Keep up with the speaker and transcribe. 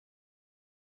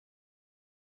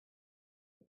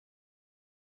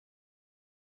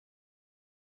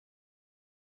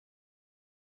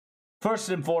First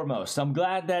and foremost, I'm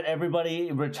glad that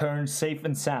everybody returned safe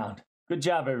and sound. Good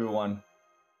job, everyone.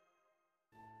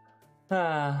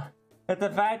 But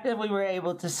the fact that we were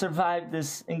able to survive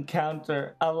this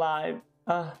encounter alive,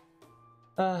 oh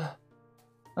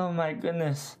my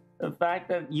goodness. The fact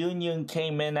that Yun Yun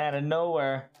came in out of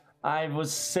nowhere, I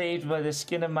was saved by the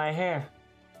skin of my hair.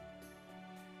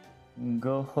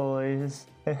 Go boys.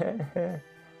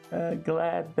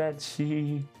 Glad that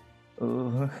she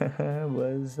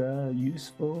was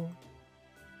useful.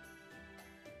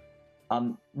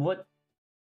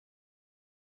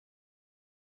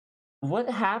 What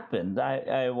happened?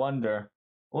 I wonder.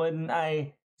 When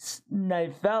I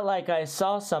felt like I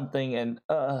saw something, and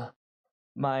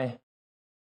my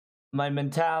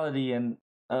mentality and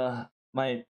I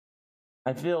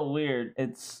feel weird.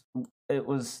 It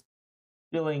was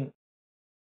feeling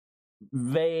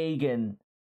vague and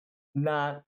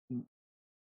not.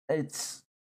 It's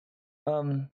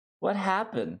what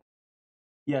happened?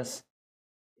 Yes,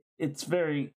 it's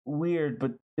very weird,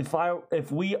 but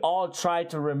if we all try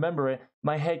to remember it,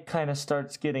 my head kind of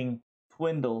starts getting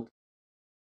dwindled.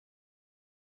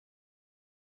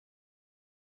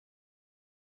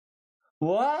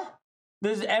 What?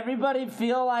 Does everybody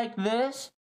feel like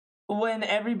this when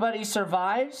everybody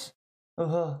survives?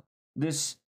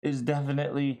 This is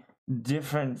definitely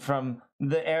different from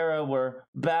the era where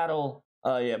battle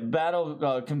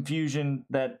confusion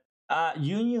that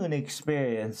Union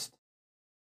experienced.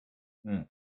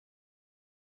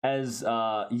 As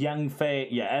Young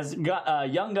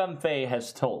Gun Fei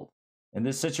has told, in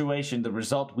this situation, the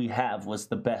result we have was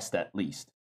the best, at least.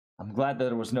 I'm glad that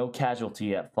there was no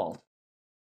casualty at fault.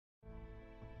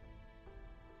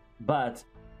 But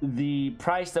the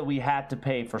price that we had to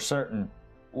pay for certain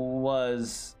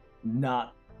was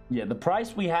not... Yeah, the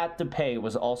price we had to pay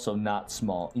was also not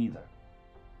small either.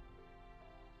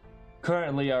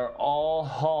 Currently, all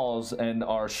halls and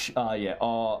our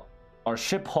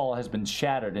ship hull has been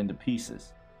shattered into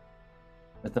pieces.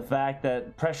 But the fact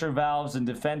that pressure valves and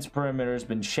defense perimeter has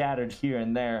been shattered here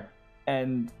and there,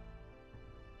 and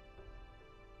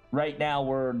right now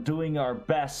we're doing our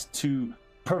best to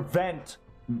prevent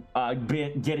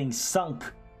getting sunk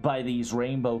by these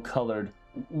rainbow-colored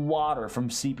water from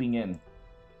seeping in.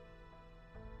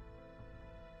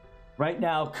 Right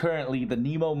now, currently, the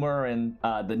Nemo Murin,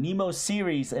 the Nemo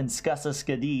series and Scassa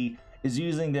Skadi is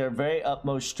using their very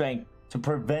utmost strength to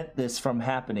prevent this from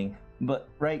happening. But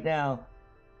right now,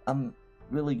 I'm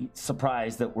really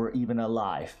surprised that we're even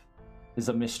alive. It's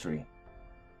a mystery.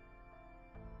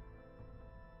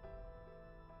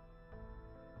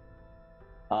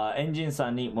 Engine さ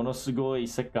んにものすごい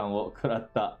折感を食らっ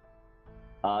た。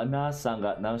ナースさん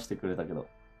が直してくれたけど。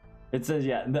It says,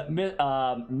 yeah, the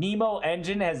Nemo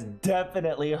engine has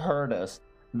definitely hurt us.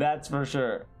 That's for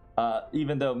sure.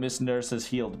 Even though Miss Nurse has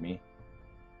healed me.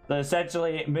 So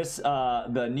essentially,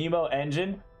 the Nemo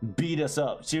engine beat us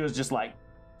up. She was just like,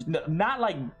 not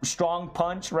like strong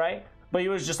punch, right? But he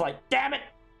was just like, damn it!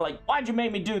 Like, why'd you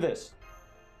make me do this?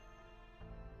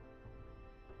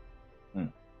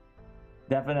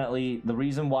 Definitely, the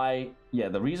reason why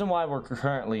we're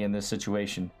currently in this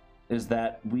situation is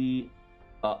that we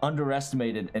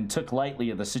underestimated and took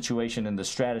lightly of the situation and the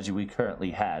strategy we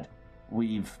currently had.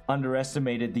 We've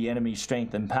underestimated the enemy's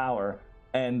strength and power,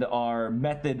 and our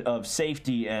method of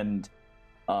safety and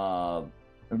our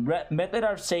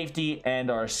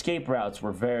escape routes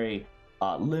were very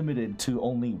limited to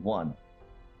only one.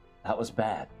 That was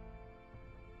bad.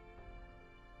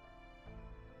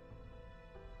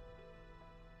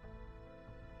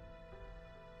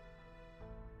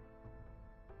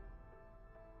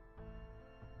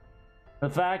 The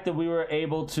fact that we were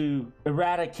able to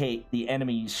eradicate the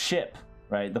enemy's ship,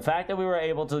 right? The fact that we were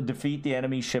able to defeat the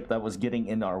enemy ship that was getting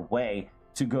in our way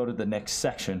to go to the next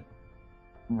section.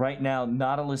 Right now,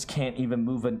 Nautilus can't even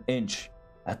move an inch.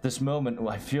 At this moment,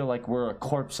 I feel like we're a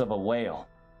corpse of a whale.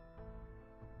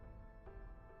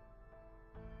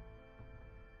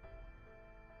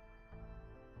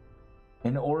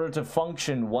 In order to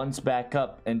function once back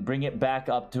up and bring it back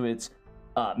up to its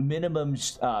minimum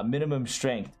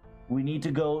strength, we need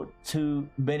to go to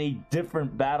many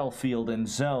different battlefield and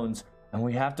zones, and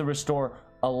we have to restore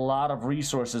a lot of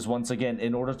resources once again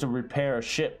in order to repair a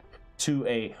ship to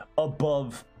a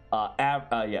above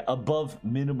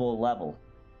minimal level.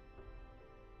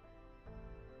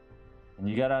 And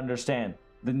you gotta understand,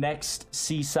 the next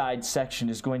seaside section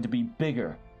is going to be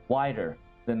bigger, wider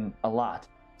than a lot.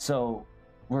 So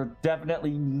we're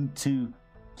definitely need to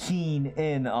keen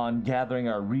in on gathering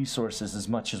our resources as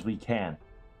much as we can.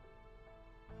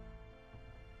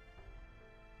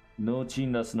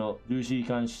 Nautilus の粒子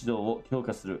監視像を強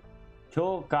化する。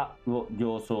強化を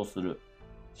形相する。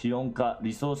資本化、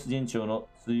リソース減少の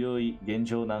強い現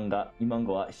状難が今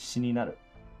後は必死になる。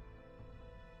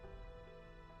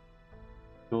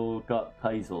強化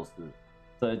改造する。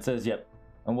So it says, yep.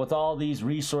 And with all these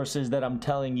resources that I'm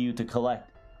telling you to collect,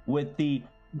 with the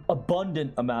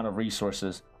abundant amount of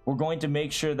resources, we're going to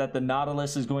make sure that the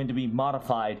Nautilus is going to be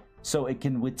modified so it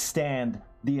can withstand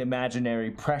the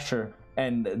imaginary pressure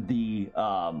and the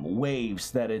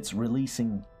waves that it's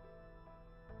releasing.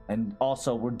 And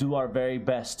also, we'll do our very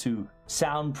best to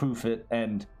soundproof it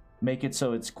and make it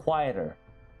so it's quieter.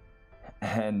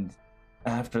 And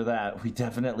after that, we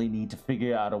definitely need to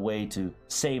figure out a way to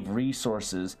save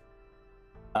resources.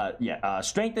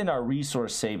 Strengthen our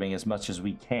resource saving as much as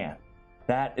we can.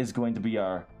 That is going to be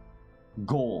our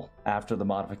goal after the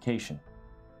modification.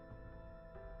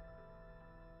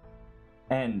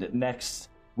 And next,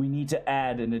 we need to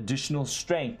add an additional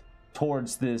strength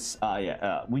towards this.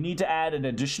 We need to add an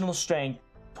additional strength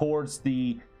towards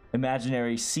the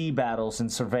imaginary sea battles and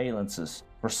surveillances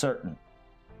for certain.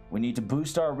 We need to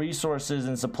boost our resources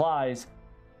and supplies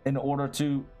in order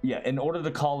to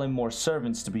call in more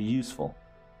servants to be useful.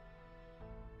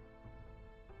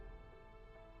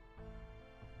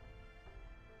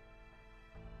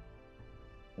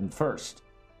 And first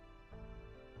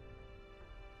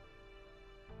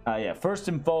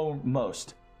and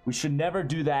foremost, we should never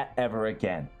do that ever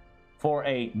again. For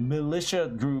a militia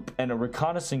group and a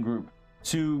reconnaissance group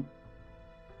to,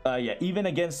 even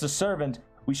against a servant,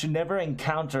 we should never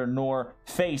encounter nor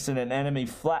face an enemy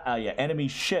enemy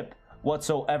ship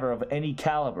whatsoever of any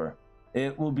caliber.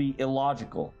 It will be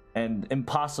illogical and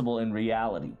impossible in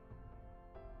reality.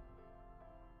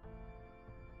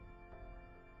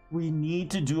 We need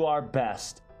to do our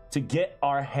best to get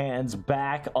our hands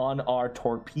back on our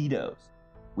torpedoes.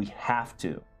 We have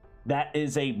to. That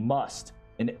is a must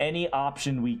in any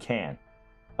option we can.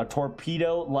 A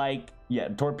torpedo-like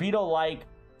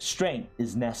strength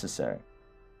is necessary.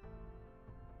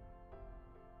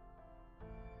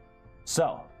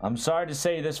 So, I'm sorry to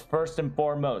say this first and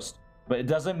foremost, but it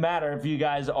doesn't matter if you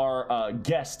guys are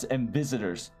guests and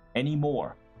visitors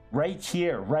anymore. Right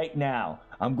here, right now,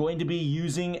 I'm going to be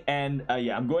using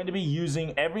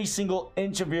every single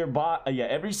inch of your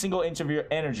every single inch of your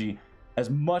energy as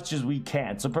much as we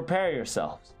can. So prepare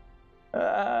yourselves.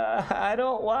 I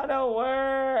don't want to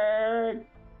work.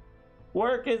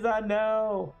 Work is a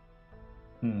no.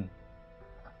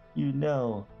 You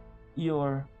know,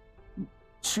 your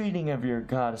treating of your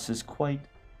goddess is quite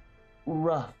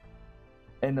rough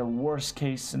in a worst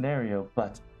case scenario,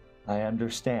 but I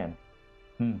understand.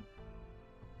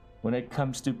 When it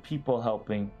comes to people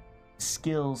helping,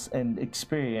 skills and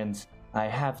experience, I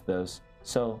have those,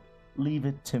 so leave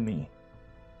it to me.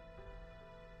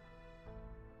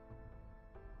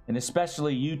 And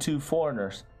especially you two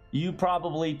foreigners, you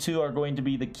probably too are going to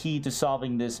be the key to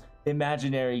solving this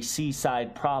imaginary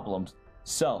seaside problems.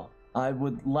 So I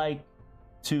would like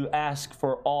to ask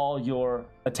for all your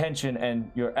attention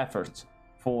and your efforts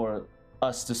for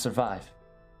us to survive.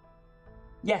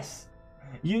 Yes.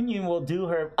 Union will do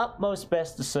her utmost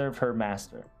best to serve her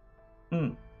master.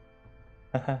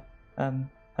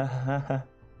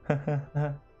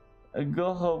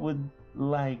 Goho would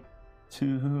like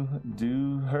to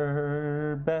do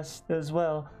her best as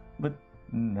well, but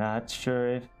not sure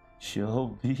if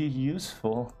she'll be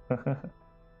useful.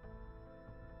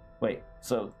 Wait,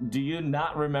 so do you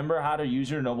not remember how to use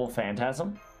your noble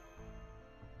phantasm?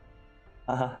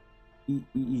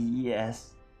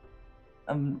 Yes.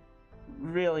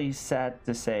 Really sad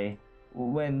to say,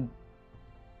 when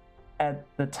at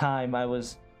the time I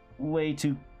was way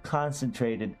too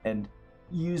concentrated and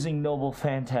using noble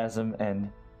phantasm and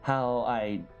how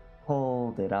I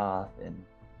pulled it off and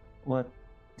what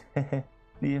the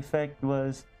effect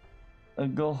was.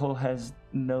 Goho has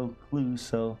no clue,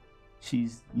 so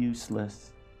she's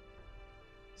useless.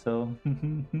 So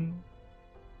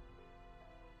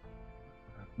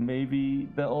maybe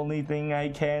the only thing I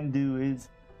can do is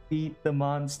eat the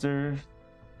monster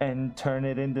and turn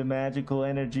it into magical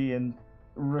energy and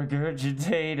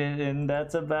regurgitate it, and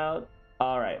that's about...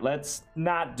 Alright, let's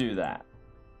not do that.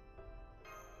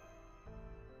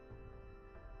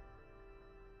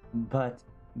 But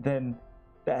then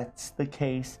that's the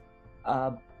case.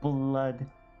 Blood.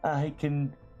 I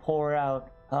can pour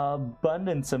out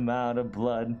abundance amount of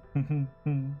blood.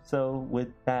 So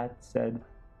with that said,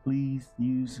 please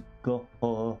use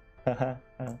Goho.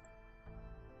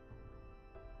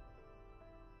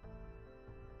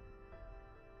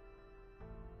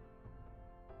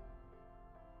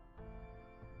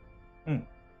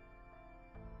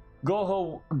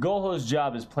 Goho's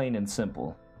job is plain and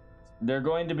simple. they're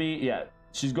going to be, yeah,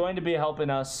 she's going to be helping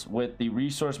us with the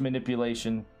resource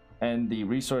manipulation and the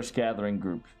resource gathering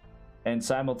group. And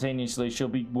simultaneously, she'll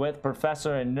be with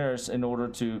Professor and Nurse in order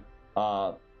to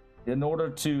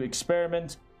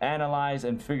experiment, analyze,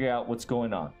 and figure out what's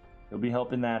going on. He'll be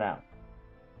helping that out.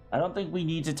 I don't think we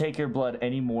need to take your blood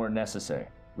any more necessary.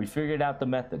 We figured out the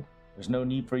method. There's no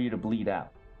need for you to bleed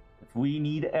out. If we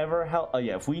need ever help,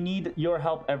 if we need your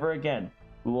help ever again,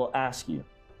 we will ask you.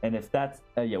 And if that's,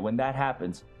 when that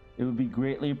happens, it would be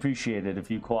greatly appreciated if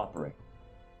you cooperate.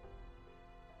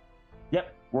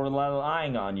 Yep, we're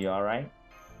relying on you, all right?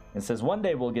 It says one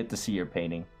day we'll get to see your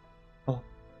painting. Oh,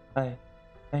 I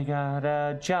got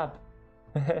a job.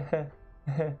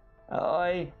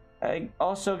 I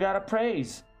also got a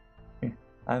praise.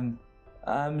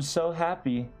 I'm so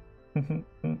happy.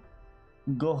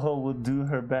 Goho will do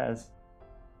her best.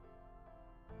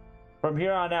 From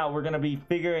here on out, we're gonna be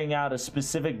figuring out a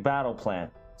specific battle plan.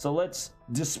 So let's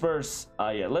disperse.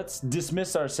 Let's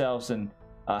dismiss ourselves and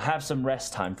have some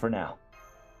rest time for now.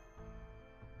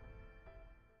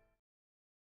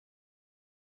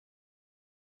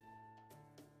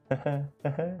 I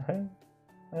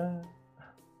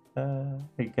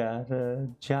got a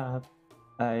job.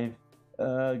 I've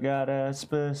got a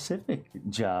specific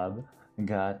job.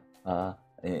 Got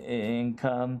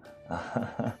income.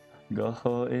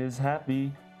 Goho is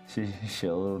happy.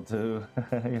 She'll do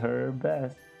her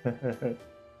best.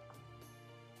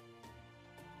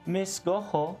 Miss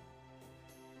Goho.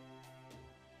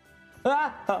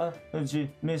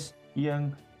 Miss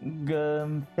Young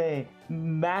Gunfei,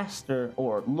 Master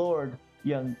or Lord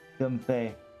Young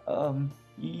Gunfei.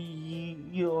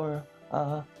 You're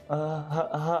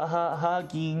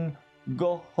hugging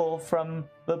Goho from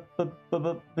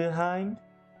behind?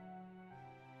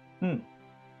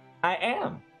 I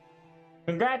am.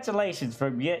 Congratulations for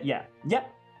yep.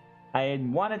 I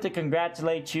wanted to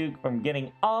congratulate you from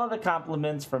getting all the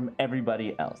compliments from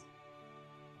everybody else.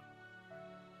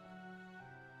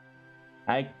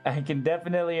 I can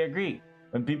definitely agree.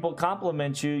 When people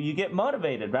compliment you, you get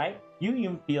motivated, right?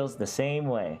 Yu feels the same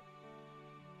way.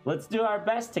 Let's do our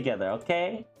best together,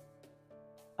 okay?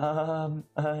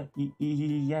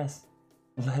 Yes.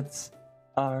 Let's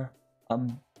our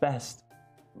best,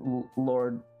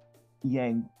 Lord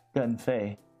Yang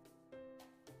Gunfei.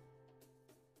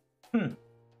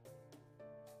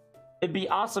 It'd be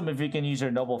awesome if you can use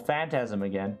your noble phantasm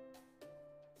again.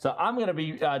 So I'm gonna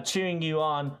be cheering you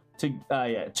on to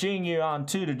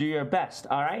to do your best.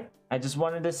 All right. I just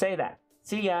wanted to say that.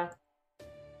 See ya.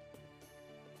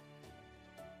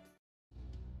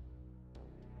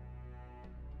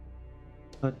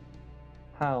 But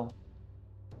how?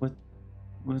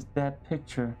 With that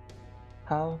picture,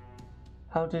 how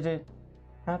did it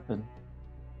happen?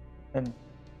 And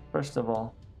first of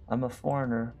all, I'm a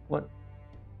foreigner. What?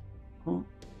 Who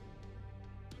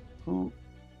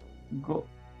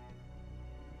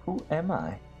am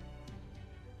I?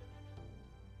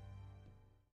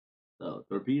 So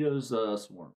torpedoes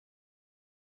swarm.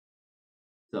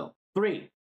 So 3,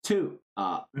 2,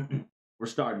 we're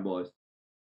starting, boys.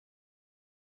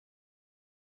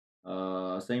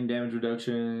 Same damage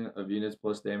reduction of units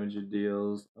plus damage it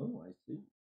deals. Oh, I see.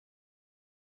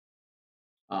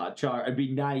 Char, it'd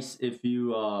be nice if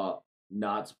you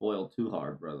not spoil too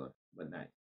hard, brother. But nice.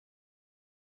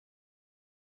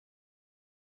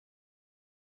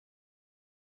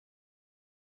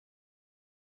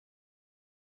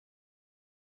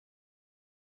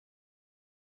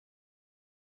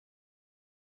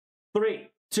 Three,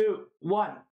 2,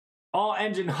 1. All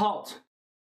engine halt.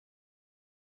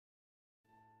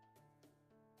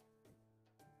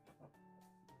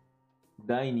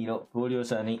 It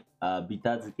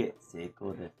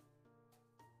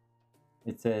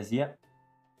says, yep,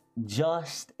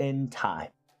 just in time.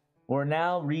 We're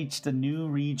now reached a new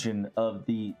region of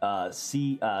the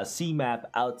sea map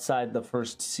outside the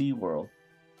first sea world.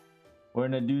 We're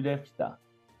in a Dudekta.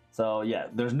 So yeah,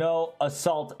 there's no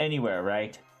assault anywhere,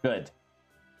 right? Good.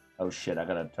 Oh shit, I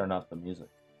gotta turn off the music.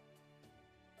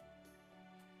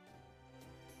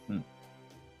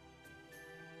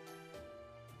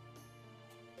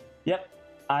 Yep.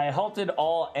 I halted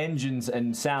all engines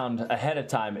and sound ahead of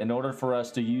time in order for us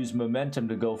to use momentum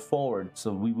to go forward,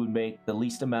 so we would make the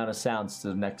least amount of sounds to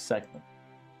the next segment.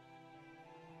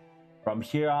 From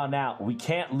here on out, we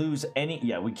can't lose any.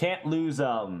 Yeah, we can't lose.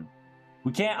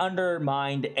 We can't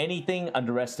undermine anything,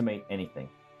 underestimate anything.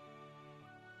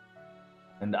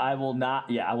 And I will not.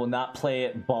 Yeah, I will not play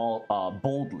it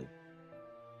boldly.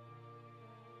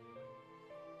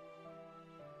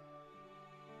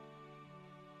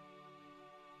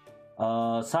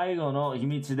 最後の秘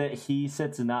密で非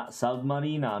切なサブマ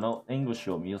リーナーの援護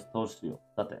士を見通すよ。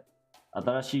さて、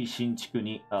新しい新築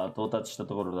に到達した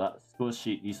ところだ。少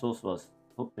しリソースは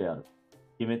取ってある。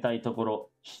決めたいとこ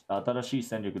ろ、新しい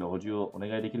戦力の補充をお願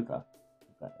いできるか?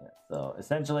 So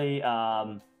essentially,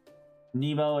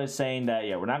 Nemo is saying that,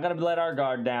 yeah, we're not going to let our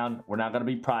guard down. We're not going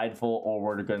to be prideful or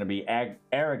we're going to be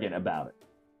arrogant about it.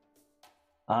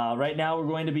 Right now, we're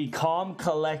going to be calm,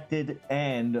 collected,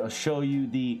 and show you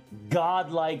the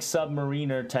godlike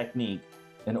submariner technique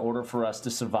in order for us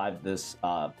to survive this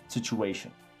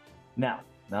situation. Now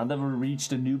that we've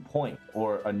reached a new point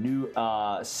or a new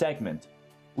segment,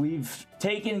 we've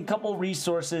taken a couple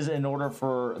resources in order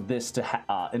for this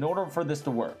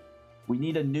to work. We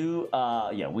need a new,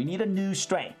 we need a new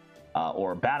strength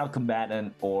or a battle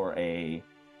combatant or we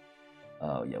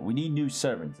need new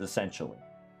servants essentially.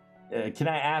 Can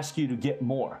I ask you to get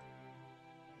more?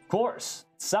 Of course.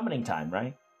 It's summoning time,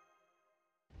 right?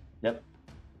 Yep.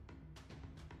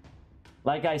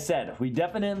 Like I said, we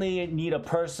definitely need a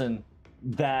person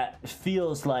that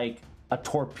feels like a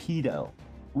torpedo.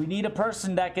 We need a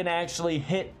person that can actually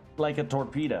hit like a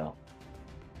torpedo.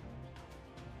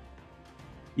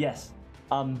 Yes.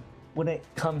 When it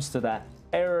comes to that,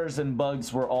 errors and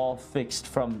bugs were all fixed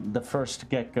from the first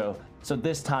get-go. So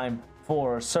this time,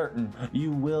 for certain,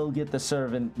 you will get the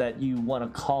servant that you want to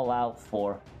call out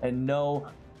for, and no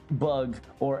bug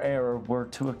or error were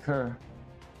to occur.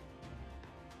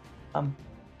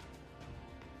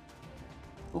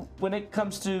 When it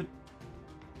comes to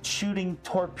shooting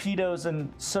torpedoes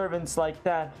and servants like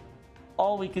that,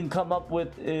 all we can come up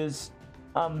with is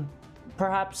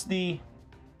perhaps the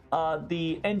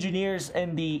engineers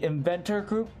and the inventor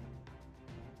group.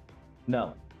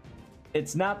 No.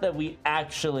 It's not that we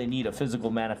actually need a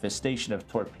physical manifestation of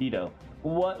torpedo.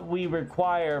 What we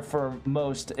require for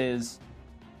most is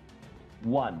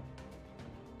one.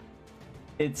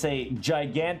 It's a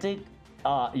gigantic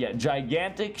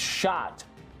shot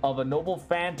of a noble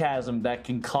phantasm that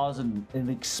can cause an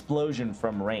explosion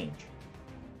from range.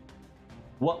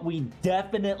 What we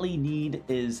definitely need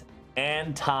is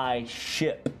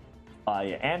anti-ship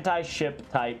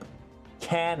type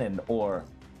cannon or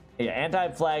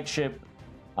anti-flagship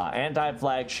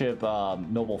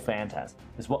noble phantasm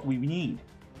is what we need.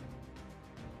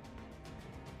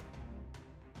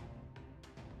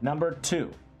 Number two,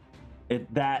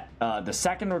 the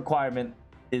second requirement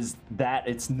is that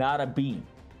it's not a beam.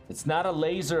 It's not a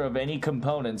laser of any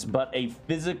components, but a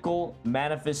physical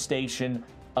manifestation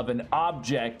of an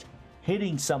object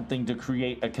hitting something to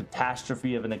create a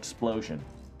catastrophe of an explosion.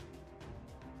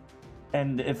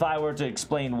 And if I were to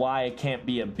explain why it can't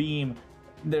be a beam,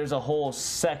 there's a whole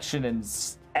section and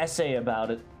essay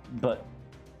about it, but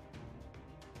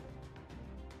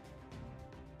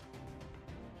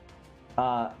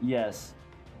yes.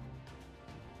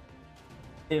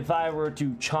 If I were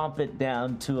to chomp it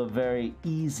down to a very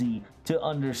easy to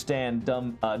understand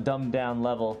dumbed down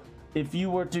level, if you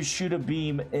were to shoot a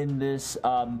beam in this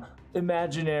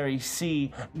imaginary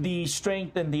sea, the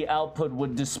strength and the output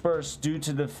would disperse due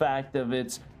to the fact of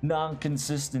its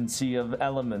non-consistency of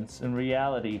elements in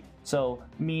reality. So,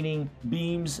 meaning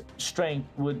beam's strength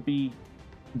would be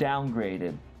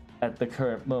downgraded at the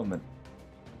current moment.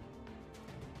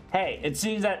 Hey, it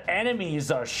seems that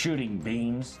enemies are shooting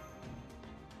beams.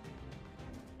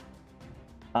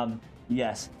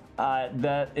 Yes.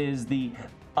 That is the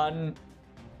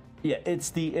it's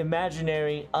the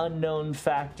imaginary unknown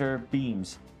factor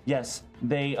beams. Yes,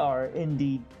 they are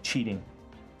indeed cheating.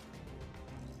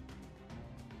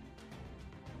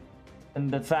 And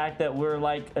the fact that we're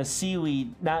like a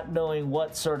seaweed, not knowing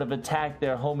what sort of attack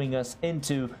they're homing us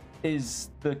into, is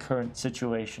the current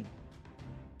situation.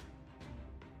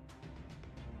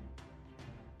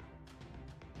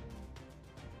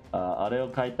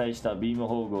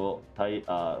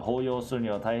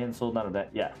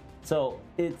 Yeah. So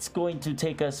it's going to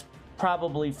take us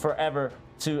probably forever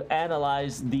to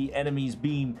analyze the enemy's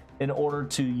beam in order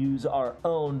to use our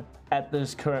own at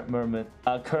this current moment.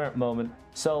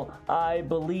 So I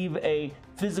believe a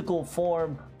physical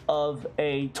form of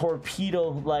a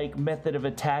torpedo-like method of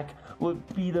attack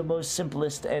would be the most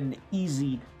simplest and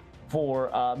easy for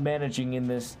managing in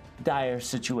this dire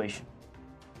situation.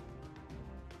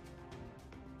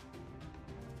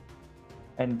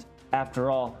 And after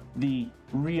all, the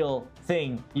real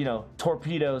thing,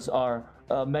 torpedoes are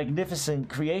magnificent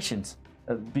creations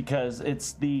because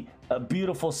it's the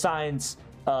beautiful science,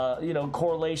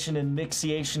 correlation and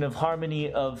mixation of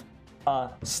harmony of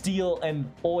steel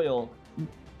and oil.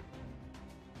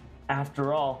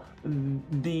 After all,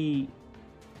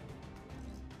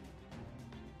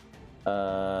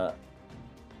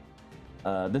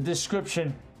 The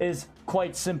description is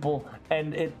quite simple,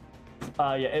 and it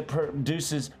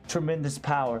produces tremendous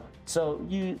power. So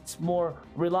it's more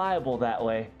reliable that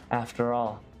way, after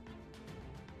all.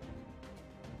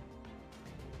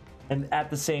 And at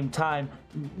the same time,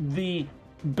 the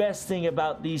best thing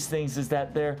about these things is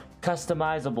that they're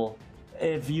customizable.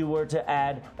 If you were to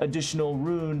add additional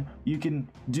rune, you can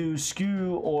do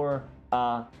skew, or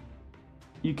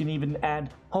you can even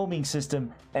add homing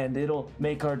system, and it'll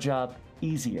make our job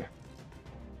easier.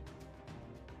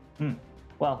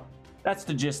 Well, that's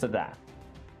the gist of that.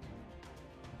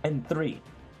 And 3.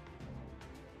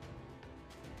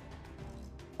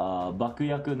 爆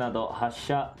薬など発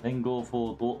射連合砲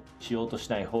をしようとし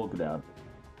ないホークである。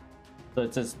So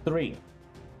it says 3.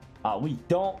 We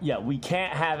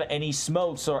can't have any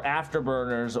smokes or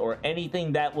afterburners or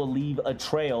anything that will leave a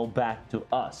trail back to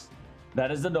us.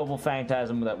 That is the noble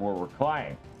phantasm that we're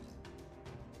requiring.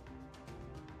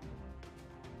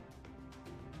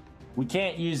 We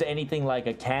can't use anything like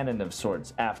a cannon of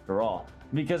sorts, after all,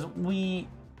 because we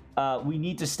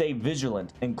need to stay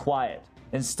vigilant and quiet.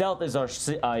 And stealth is our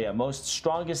most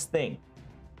strongest thing.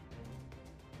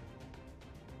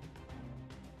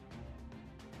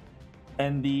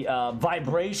 And the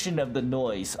vibration of the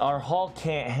noise, our hull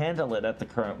can't handle it at the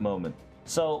current moment.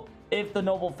 So if the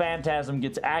noble phantasm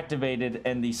gets activated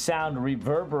and the sound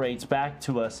reverberates back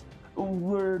to us,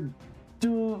 we're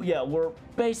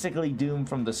basically doomed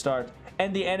from the start,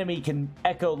 and the enemy can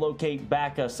echolocate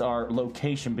back us our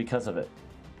location because of it.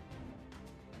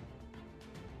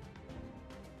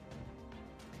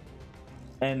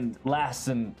 And last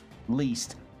and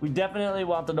least, we definitely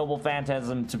want the noble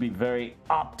phantasm to be very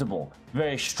optimal,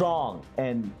 very strong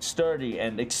and sturdy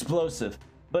and explosive,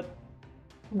 but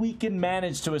we can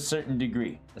manage to a certain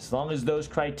degree as long as those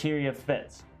criteria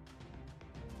fits.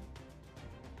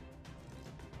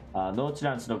 ノーチ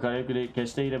ランスの火力で消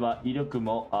していれば威力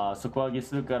も底上げ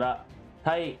するから、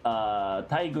対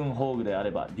軍宝具であ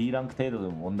れば D ランク程度で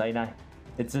も問題ない。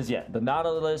It says, yeah, the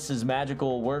Nautilus's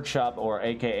magical workshop, or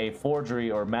aka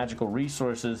forgery or magical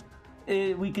resources,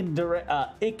 it can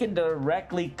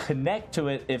directly connect to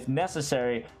it if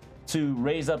necessary to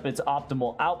raise up its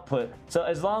optimal output. So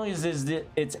as long as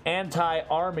it's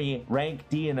anti-army rank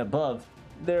D and above,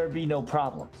 there would be no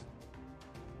problems.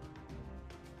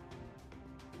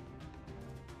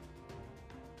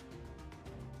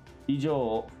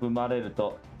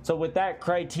 So with that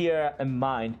criteria in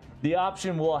mind, the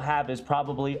option we'll have is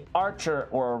probably archer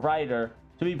or a rider.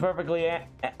 To be perfectly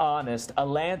honest, a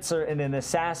lancer and an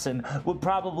assassin would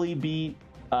probably be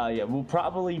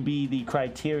the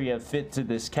criteria fit to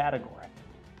this category.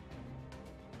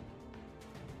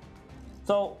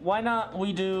 So why not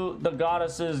we do the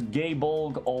goddess's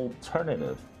Gaybolg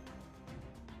alternative?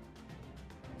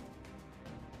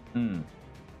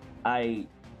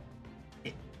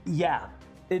 Yeah,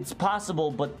 it's possible,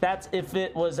 but that's if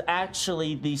it was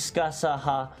actually the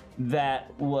Skasaha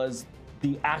that was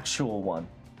the actual one.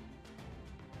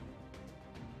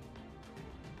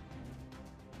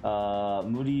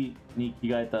 無理に着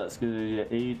替えたスキルで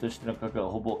英雄としての価格は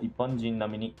ほぼ一般人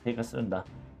並みに低下するんだ。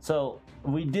So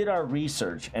we did our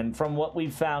research, and from what we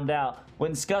found out,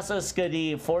 when Skasa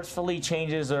Skadi forcefully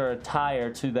changes her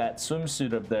attire to that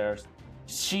swimsuit of theirs,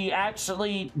 she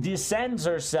actually descends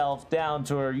herself down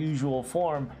to her usual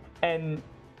form, and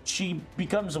she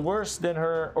becomes worse than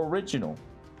her original,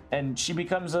 and she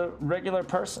becomes a regular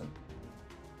person.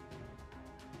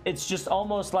 It's just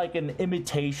almost like an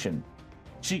imitation.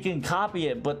 She can copy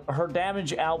it, but her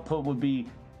damage output would be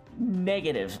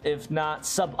negative, if not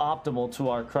suboptimal to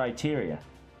our criteria.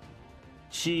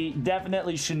 She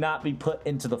definitely should not be put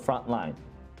into the front line,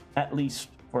 at least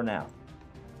for now.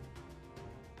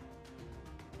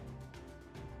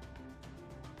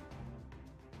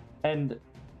 And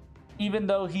even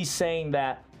though he's saying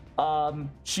that,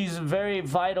 she's very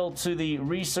vital to the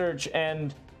research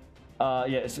and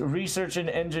research and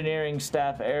engineering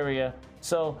staff area,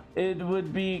 so it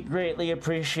would be greatly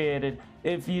appreciated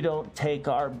if you don't take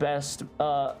our best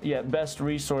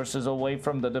resources away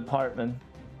from the department.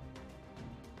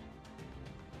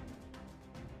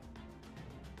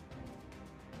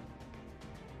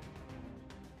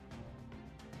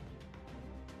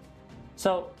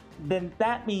 So then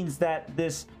that means that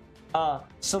this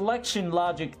selection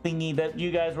logic thingy that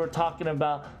you guys were talking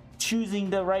about, choosing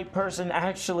the right person,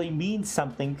 actually means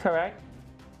something, correct?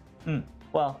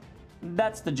 Well,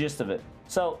 that's the gist of it.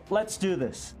 So let's do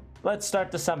this. Let's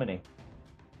start the summoning.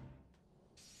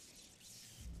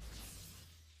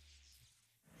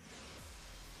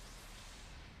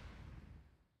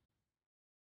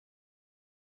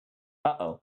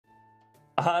 Uh-oh.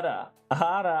 Ara.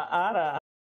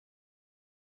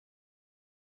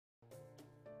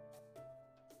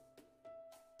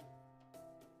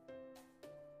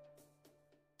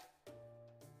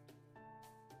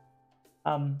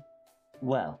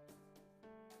 Well,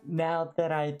 now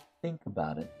that I think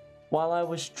about it, while I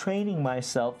was training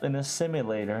myself in a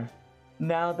simulator,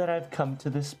 now that I've come to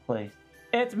this place,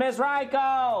 it's Miss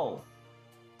Raiko!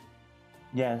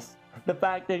 Yes, the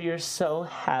fact that you're so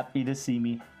happy to see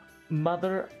me.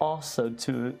 Mother also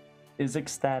too is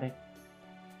ecstatic.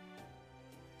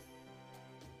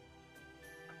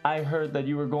 I heard that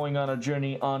you were going on a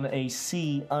journey on a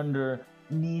sea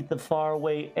underneath the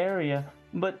faraway area,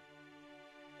 but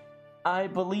I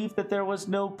believe that there was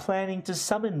no planning to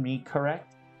summon me,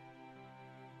 correct?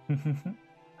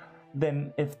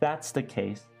 Then if that's the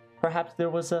case, perhaps there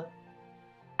was a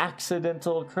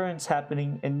accidental occurrence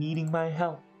happening and needing my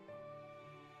help.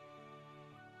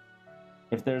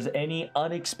 If there's any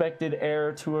unexpected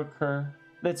error to occur,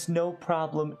 that's no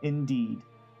problem indeed.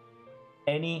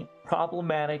 Any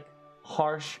problematic,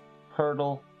 harsh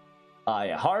hurdle,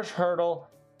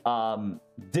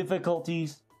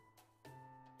 difficulties,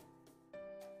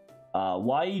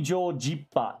 Y上ジッ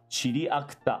パチリア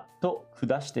クタと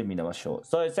下してみましょう.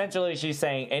 So essentially she's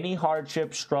saying any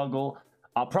hardship, struggle,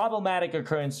 a problematic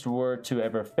occurrence were to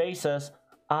ever face us,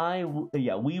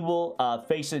 we will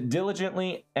face it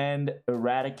diligently and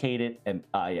eradicate it in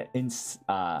an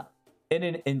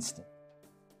instant.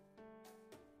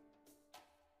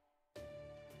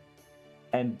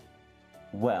 And,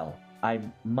 well, I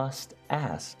must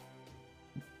ask,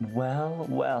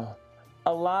 well,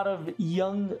 a lot of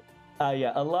young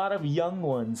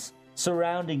ones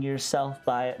surrounding yourself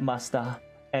by Masta,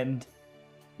 and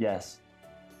yes,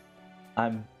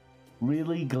 I'm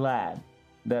really glad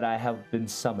that I have been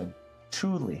summoned,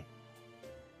 truly.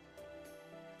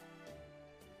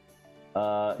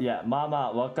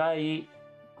 Mama wakai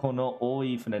kono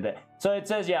oi fune de. So it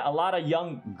says, a lot of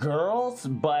young girls,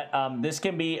 but this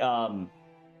can be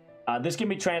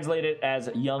translated as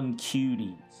young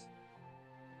cuties.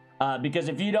 Because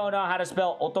if you don't know how to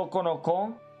spell otoko no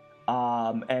ko,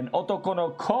 and otoko no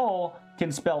ko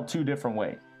can spell two different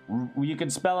ways. You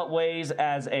can spell it ways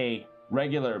as a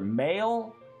regular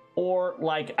male or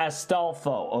like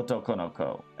Astolfo otoko no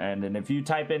ko. And then if you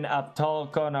type in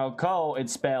otoko no ko, it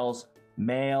spells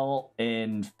male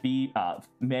in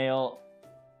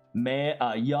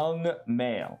young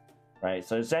male, right?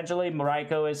 So essentially,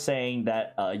 Mariko is saying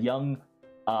that young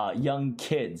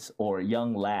kids or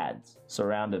young lads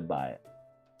surrounded by it.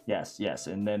 Yes,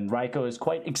 and then Raiko is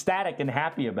quite ecstatic and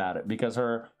happy about it because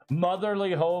her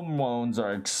motherly hormones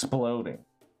are exploding.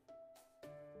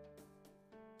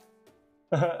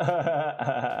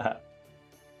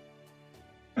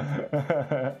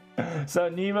 So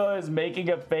Nemo is making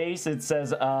a face. It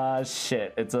says,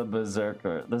 shit, it's a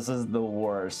berserker. This is the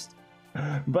worst.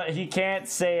 But he can't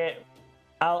say it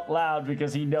out loud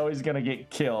because he knows he's gonna get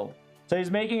killed. So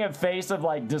he's making a face of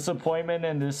like disappointment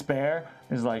and despair.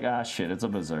 He's like, shit, it's a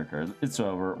berserker. It's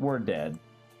over. We're dead.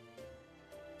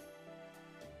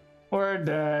 We're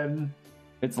dead.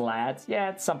 It's lads. Yeah,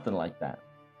 it's something like that.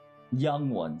 Young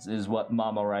ones is what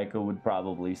Mama Raiko would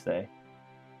probably say.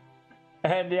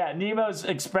 And yeah, Nemo's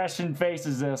expression face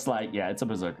is just like, yeah, it's a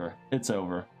berserker. It's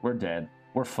over. We're dead.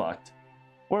 We're fucked.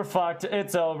 We're fucked.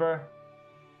 It's over.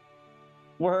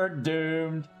 We're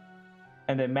doomed.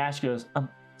 And then Mash goes,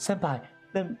 Senpai,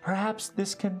 then perhaps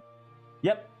this can...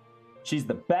 Yep. She's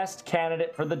the best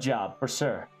candidate for the job, for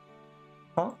sure.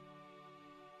 Huh?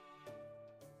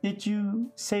 Did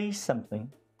you say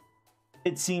something?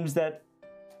 It seems that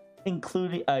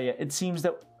it seems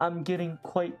that I'm getting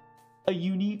quite a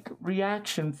unique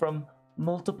reaction from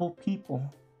multiple people.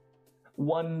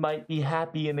 One might be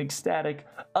happy and ecstatic,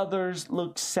 others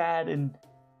look sad and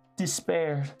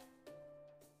despaired.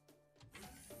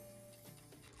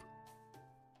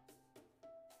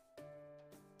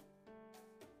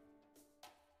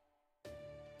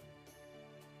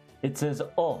 It says,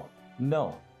 oh,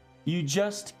 no, you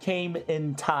just came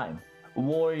in time,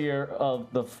 warrior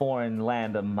of the foreign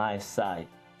land of my side.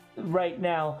 Right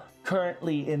now,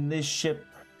 currently in this ship,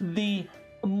 the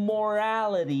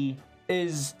morality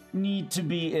need to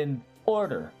be in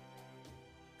order.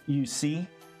 You see?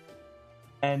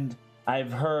 And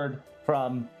I've heard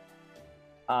from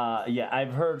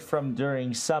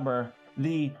during summer,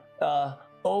 the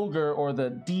ogre or the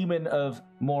demon of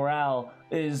morale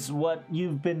is what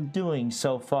you've been doing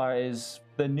so far is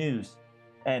the news.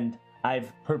 And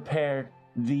I've prepared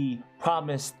the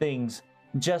promised things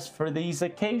just for these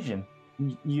occasions.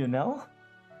 You know?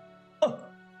 Oh.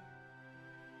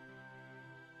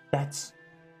 That's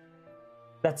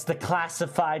the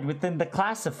classified within the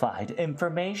classified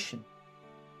information.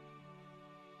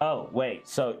 Oh, wait.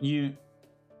 So you...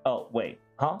 Oh, wait.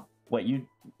 Huh? Wait,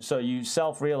 so you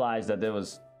self-realized that it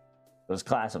was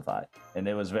classified. And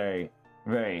it was very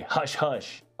very hush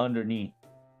hush underneath.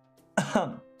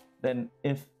 Then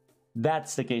if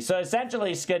that's the case, so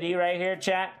essentially Skadi right here,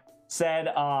 chat, said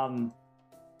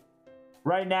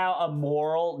right now a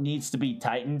moral needs to be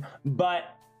tightened, but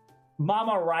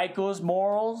Mama Raiko's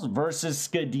morals versus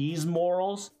Skadi's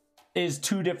morals is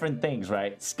two different things,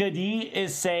 right? Skadi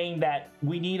is saying that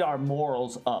we need our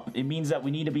morals up. It means that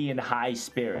we need to be in high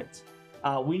spirits.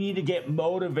 We need to get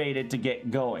motivated to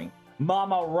get going.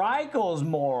 Mama Raiko's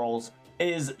morals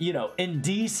is, you know,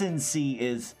 indecency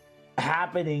is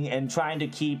happening and trying to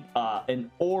keep an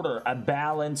order, a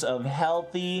balance of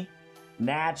healthy,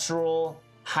 natural,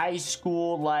 high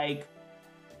school like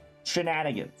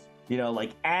shenanigans, you know,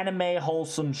 like anime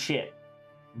wholesome shit.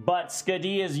 But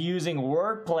Skadi is using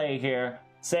wordplay here,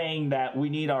 saying that we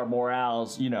need our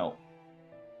morals, you know,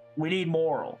 we need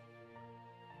moral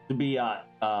to be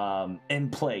in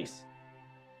place.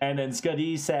 And then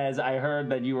Skadi says, I heard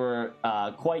that you were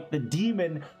quite the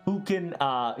demon who can,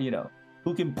 you know,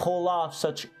 who can pull off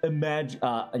such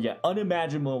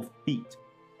unimaginable feat.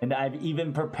 And I've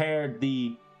even prepared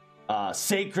the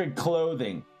sacred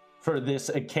clothing for this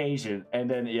occasion. And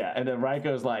then, yeah, and then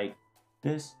Raiko's like,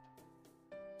 this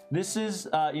is,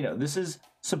 you know, this is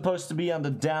supposed to be on the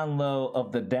down low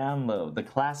of the down low, the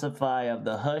classify of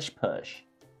the hush push.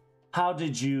 How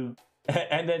did you...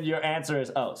 And then your answer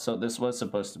is, oh, so this was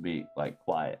supposed to be, like,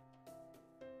 quiet.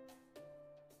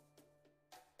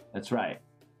 That's right.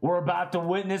 We're about to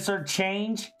witness her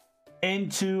change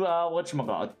into,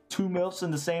 whatchamacallit, 2 MILFs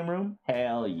in the same room?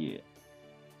 Hell yeah.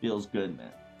 Feels good,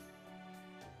 man.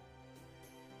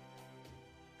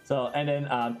 So, and then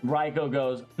Raiko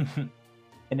goes,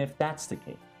 and if that's the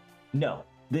case, no,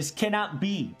 this cannot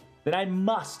be. Then I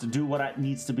must do what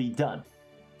needs to be done.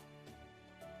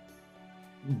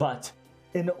 But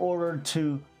in order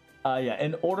to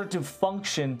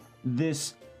function,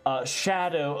 this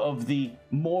shadow of the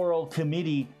moral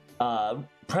committee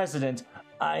president,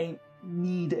 I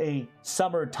need a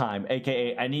summertime,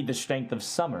 aka I need the strength of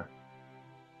summer.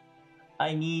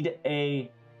 I need a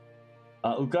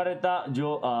浮かれた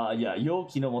陽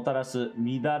気のもたらす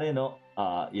乱れの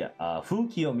風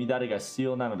紀の乱れが必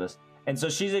要なのです。And so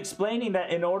she's explaining that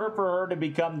in order for her to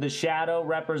become the shadow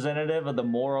representative of the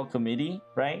moral committee,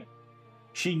 right?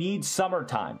 She needs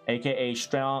summertime, aka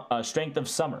strength of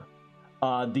summer.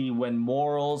 When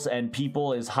morals and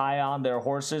people is high on their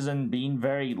horses and being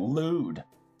very lewd.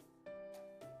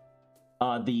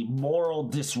 The moral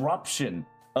disruption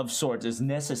of sorts is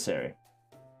necessary.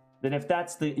 Then if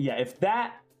that's the if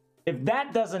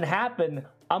that doesn't happen,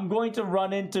 I'm going to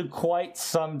run into quite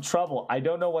some trouble. I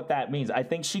don't know what that means. I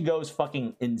think she goes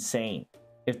fucking insane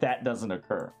if that doesn't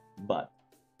occur. But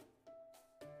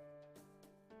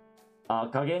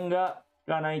加減が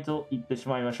ないと言ってし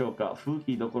まいましょうか。風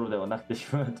紀どころではなくてし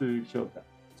まうというでしょうか。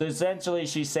So essentially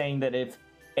she's saying that if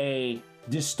a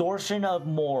distortion of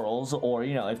morals, or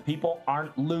you know, if people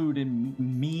aren't lewd and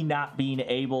me not being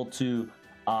able to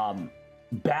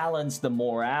balance the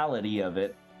morality of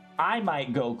it, I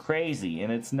might go crazy.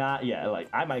 And it's not, like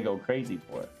I might go crazy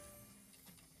for it.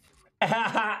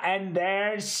 And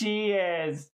there she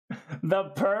is, the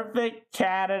perfect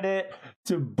candidate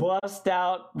to bust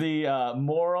out the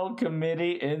moral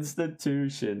committee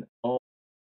institution. Oh.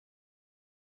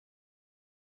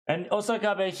 And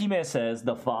Osakabe Hime says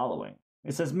the following.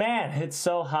 It says, man, it's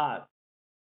so hot.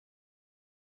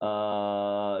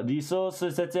 リソー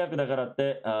ス節約だからっ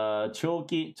て長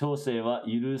期調整は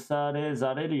許され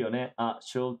ざれるよね。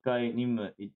紹介任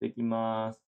務行ってき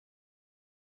ます。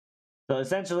So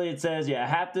essentially it says, I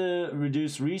have to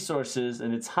reduce resources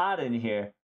and it's hot in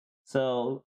here.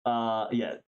 So,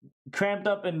 cramped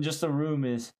up in just a room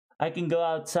is, I can go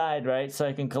outside, right? So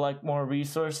I can collect more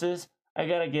resources. I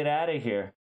gotta get out of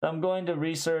here. So I'm going to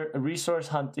resource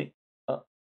hunting.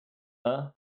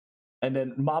 And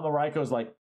then Mama Raiko's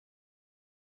like,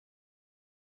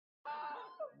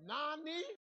 Nani?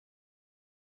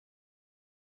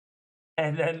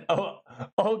 And then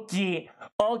Oki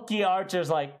Archer's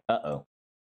like, uh-oh.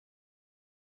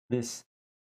 This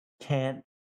can't,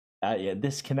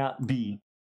 this cannot be.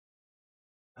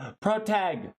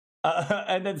 Protag!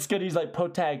 And then Skitty's like,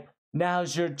 Protag,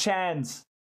 now's your chance.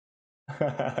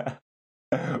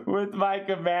 With my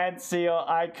command seal,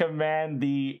 I command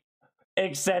the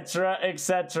etc.,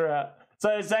 etc.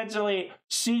 So essentially,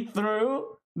 she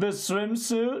threw the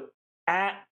swimsuit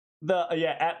at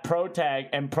Protag,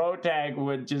 and Protag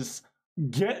would just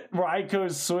get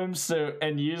Raiko's swimsuit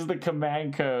and use the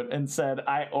command code and said,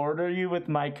 I order you with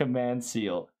my command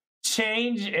seal.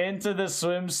 Change into the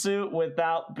swimsuit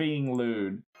without being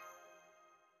lewd.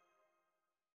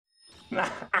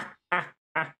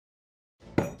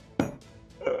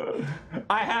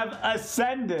 I have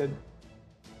ascended.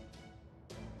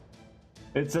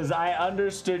 It says, I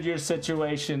understood your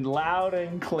situation loud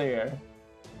and clear.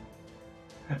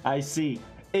 I see.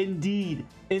 Indeed,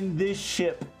 in this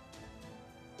ship.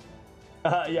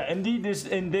 Indeed,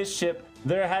 in this ship,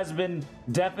 there has been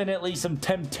definitely some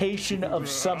temptation of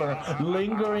summer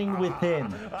lingering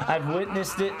within. I've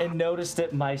witnessed it and noticed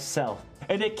it myself,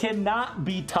 and it cannot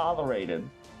be tolerated.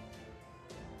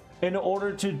 In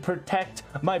order to protect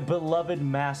my beloved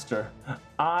master,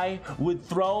 I would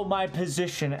throw my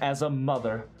position as a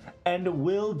mother and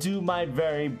will do my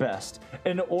very best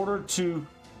in order to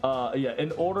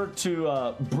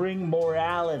bring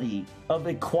morality, of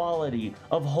equality,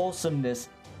 of wholesomeness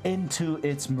into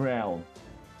its realm.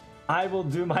 I will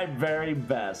do my very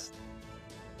best.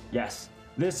 Yes,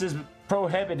 this is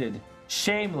prohibited,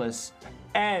 shameless,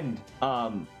 and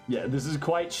this is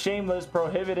quite shameless,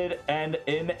 prohibited, and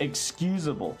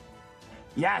inexcusable.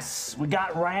 Yes, we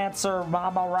got Rancer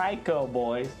Mama Raiko,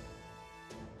 boys.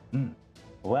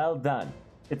 Well done.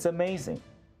 It's amazing.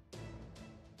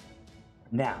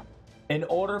 Now, in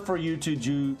order for you to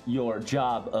do your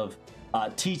job of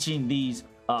teaching these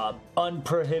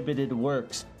unprohibited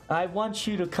works, I want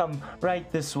you to come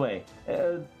right this way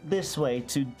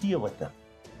to deal with them.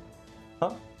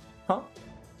 Huh?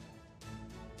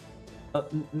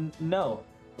 No.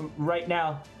 Right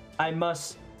now, I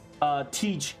must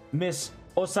teach Miss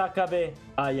Osakabe,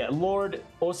 Lord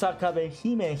Osakabe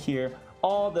Hime here,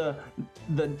 all the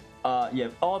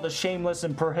shameless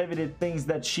and prohibited things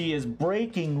that she is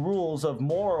breaking rules of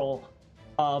moral,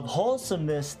 of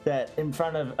wholesomeness that in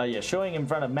front of, showing in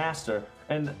front of Master.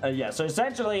 And so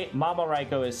essentially, Mama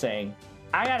Raiko is saying,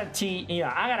 I gotta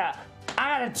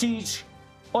teach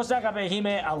Osakabe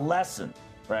Hime a lesson,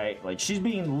 right? Like, she's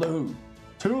being lewd.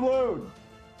 Too lewd.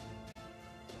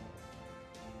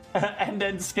 And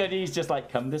then Scuddy's just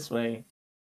like, come this way.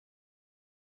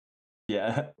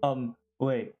 Yeah,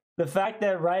 wait. The fact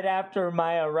that right after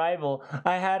my arrival,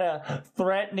 I had a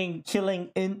threatening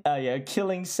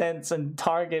killing sense and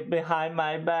target behind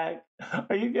my back.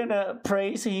 Are you gonna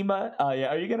praise Hime?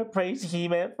 Are you gonna praise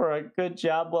Hime for a good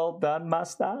job well done,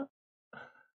 Master?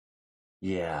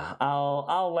 Yeah,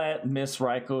 I'll let Miss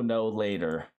Raiko know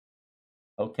later.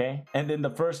 Okay? And then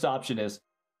the first option is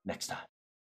next time.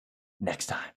 Next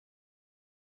time.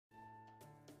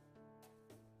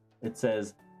 It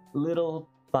says little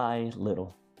by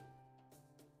little.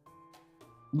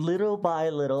 Little by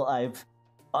little,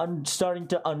 I'm starting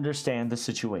to understand the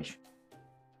situation.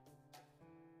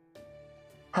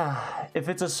 If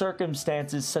it's a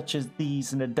circumstances such as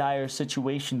these in a dire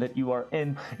situation that you are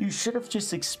in, you should have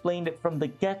just explained it from the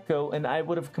get-go and I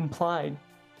would have complied.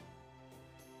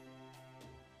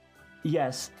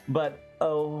 Yes, but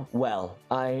oh well,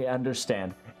 I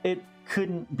understand. It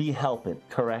couldn't be helped,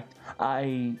 correct?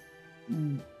 I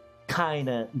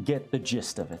kinda get the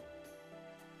gist of it.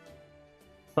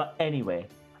 But anyway,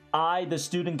 the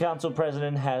student council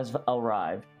president, has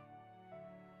arrived.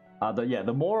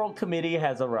 The moral committee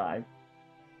has arrived.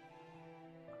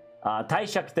 帝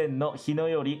釈天の日の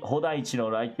より菩提地の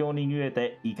来京に逃げ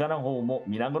ていかな方も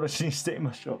皆殺しにしてい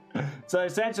ましょう. So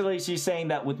essentially she's saying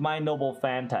that with my noble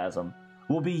phantasm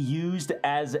will be used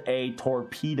as a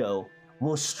torpedo,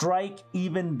 will strike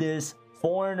even this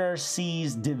foreigner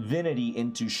sees divinity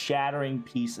into shattering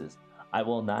pieces. I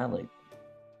will annihilate.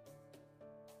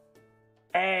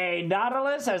 Hey,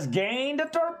 Nautilus has gained a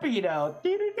torpedo.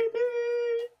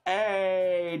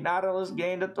 Hey, Nautilus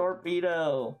gained a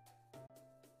torpedo.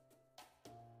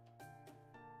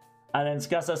 And then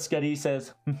Skasa Skadi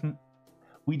says,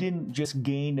 we didn't just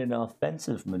gain an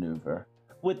offensive maneuver.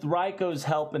 With Raiko's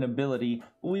help and ability,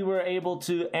 we were able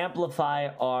to amplify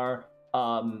our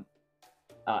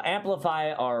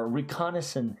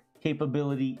reconnaissance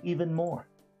capability even more.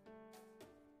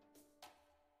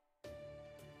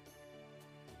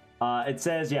 It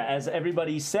says, as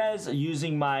everybody says,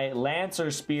 using my Lancer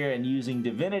Spear and using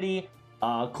Divinity,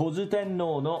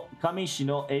 Kozutenno no Kamishi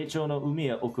no Eichou no umi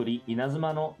e okuri,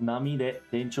 Inazuma no nami de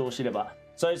denchou shireba.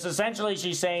 So it's essentially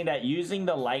she's saying that using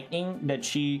the lightning that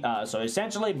so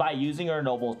essentially by using her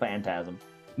Noble Phantasm,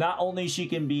 not only she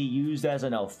can be used as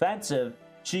an offensive,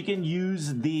 she can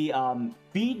use the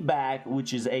feedback,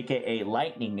 which is aka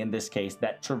lightning in this case,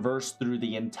 that traverse through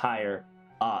the entire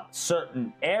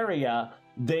certain area.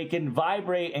 They can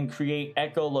vibrate and create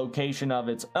echolocation of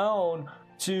its own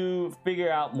to figure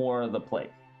out more of the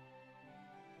place.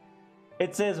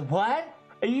 It says, what?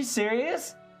 Are you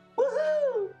serious?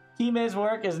 Woohoo! Hime's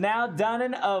work is now done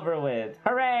and over with.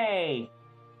 Hooray!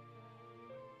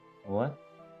 What?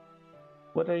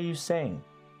 What are you saying?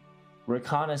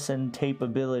 Reconnaissance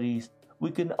capabilities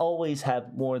we can always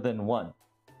have more than one.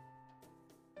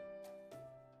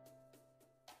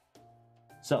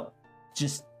 So,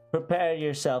 just prepare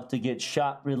yourself to get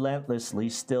shot relentlessly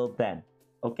still then.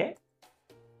 Okay?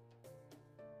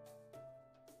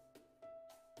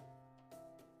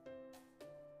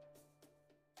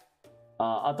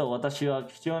あと私は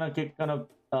貴重な結果の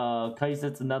解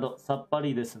説などさっぱ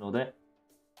りですので、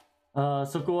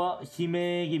そこは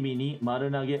姫君に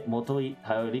丸投げもとい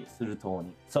頼りすると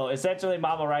に。So essentially,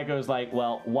 Mama Raiko is like,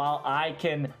 well, while I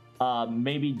can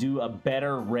maybe do a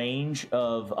better range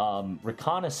of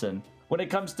reconnaissance, when it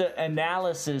comes to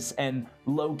analysis and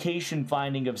location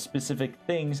finding of specific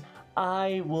things,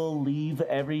 I will leave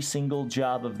every single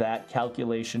job of that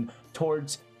calculation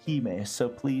towards Hime. So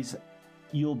please,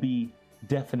 you'll be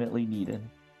definitely needed.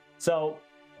 So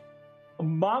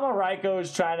Mama Raiko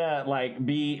is trying to like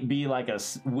be like a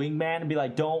wingman and be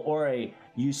like, don't worry,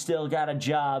 you still got a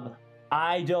job.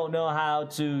 I don't know how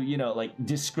to, you know, like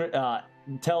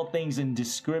tell things in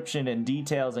description and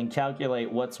details and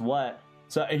calculate what's what.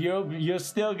 So you're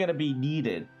still gonna be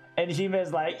needed. And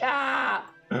Hime's like,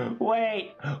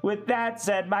 wait. With that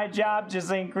said, my job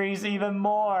just increased even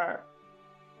more.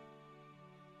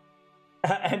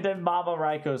 And then Mama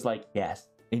Raiko's like, yes,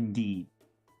 indeed.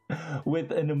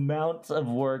 With an amount of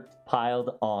work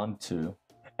piled onto.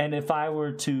 And if I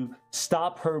were to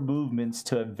stop her movements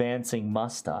to advancing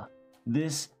Musta,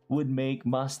 this would make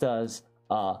Musta's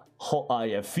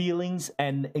feelings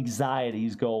and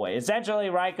anxieties go away. Essentially,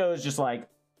 Raiko is just like,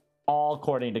 all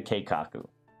according to Keikaku.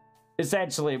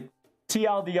 Essentially,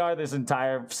 TLDR, this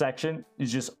entire section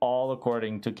is just all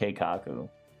according to Keikaku.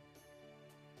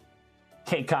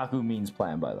 Keikaku means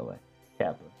plan, by the way.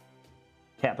 Kappa.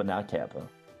 Kappa, not Kappa.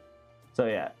 So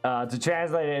yeah, to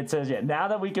translate it, it says, yeah, now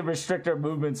that we can restrict our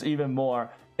movements even more,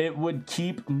 it would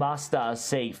keep Masta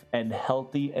safe and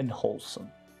healthy and wholesome.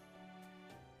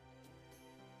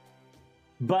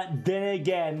 But then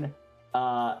again,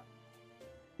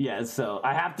 yeah, so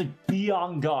I have to be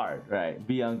on guard, right?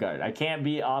 Be on guard. I can't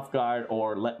be off guard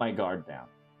or let my guard down.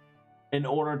 In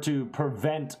order to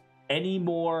prevent any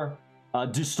more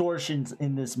distortions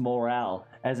in this morale,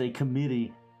 as a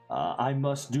committee, I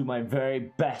must do my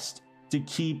very best to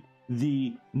keep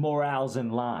the morals in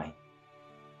line.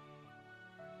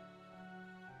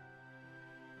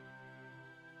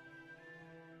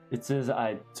 It says,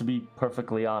 to be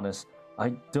perfectly honest, I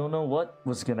don't know what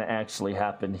was gonna actually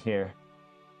happen here.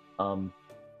 A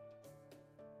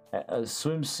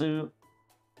swimsuit,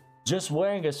 just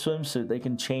wearing a swimsuit, they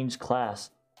can change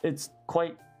class. It's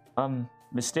quite,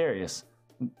 mysterious.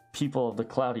 People of the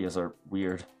Claudias are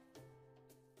weird.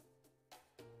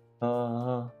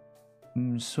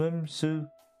 Swimsuit.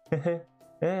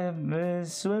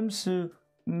 Swimsuit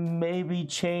maybe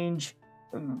change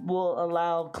will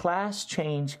allow class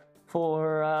change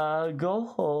for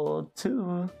Goho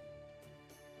too.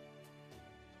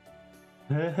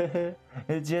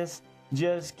 just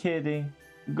kidding.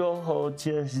 Goho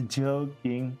just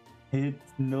joking. It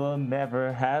will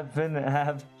never happen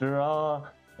after all.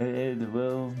 It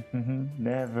will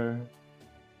never.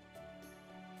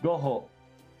 Goho,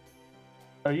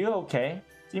 are you okay?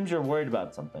 Seems you're worried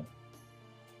about something.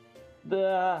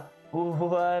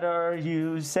 What are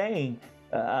you saying?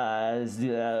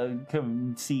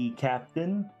 Come see,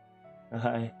 Captain.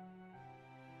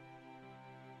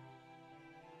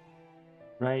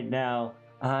 Right now,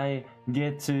 I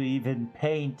get to even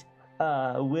paint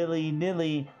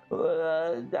willy-nilly.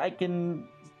 I can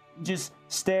just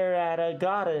stare at a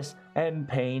goddess and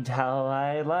paint how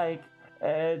I like.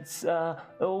 It's a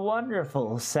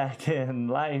wonderful second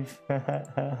life.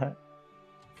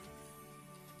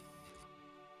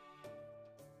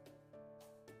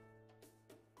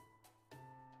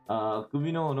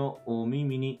 Kumino no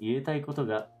omimi ni ietai koto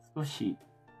ga sukoshi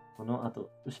kono ato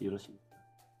sukoshi yoroshii desu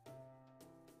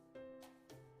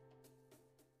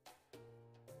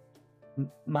ka?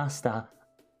 Master,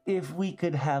 if we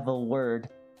could have a word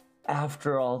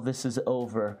after all this is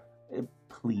over,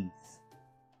 please.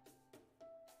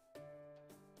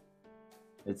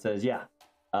 It says, yeah,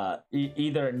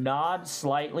 either nod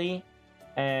slightly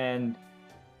and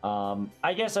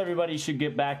I guess everybody should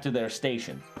get back to their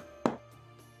station.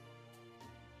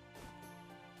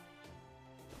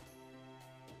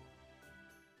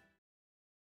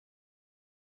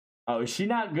 Oh, is she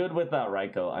not good without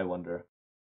Raiko, I wonder?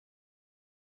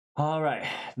 Alright,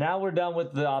 now we're done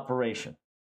with the operation.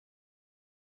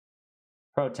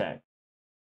 Protag.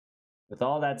 With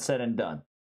all that said and done,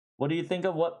 what do you think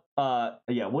of what, what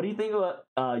do you think of what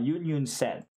Yun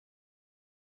said?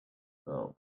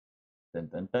 So,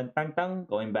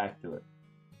 going back to it.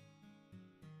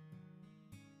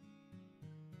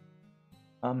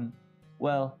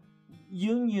 Well,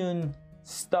 Yun Yun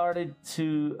started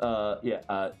to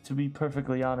to be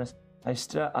perfectly honest, I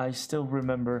still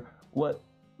remember what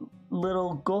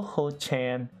little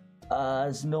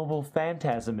Goho-chan's noble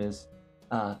phantasm is.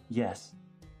 Yes.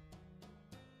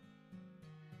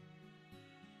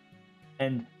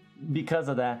 And because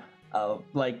of that,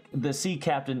 like the sea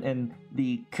captain and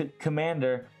the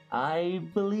commander, I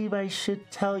believe I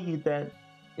should tell you that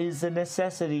is a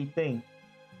necessity thing.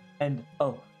 And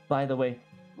oh, by the way,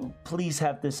 please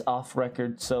have this off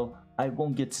record so I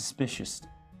won't get suspicious.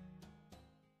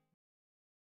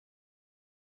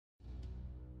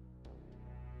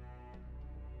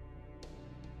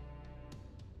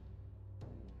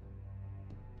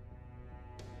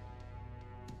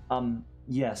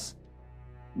 Yes.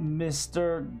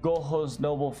 Mr. Goho's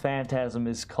noble phantasm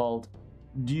is called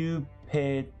Dupe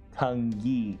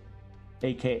Tangi,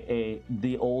 aka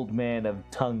the Old Man of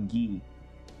Tangi.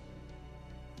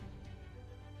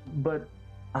 But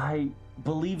I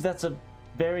believe that's a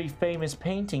very famous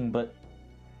painting, but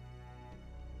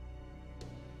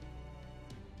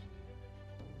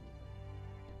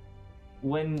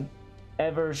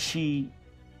whenever she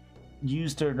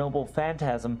used her noble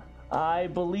phantasm, I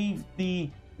believe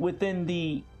within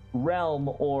the realm,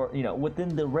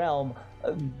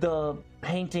 the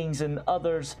paintings and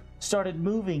others started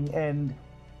moving and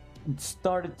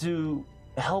started to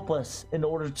help us in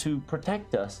order to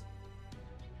protect us.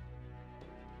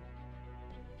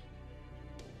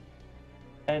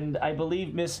 And I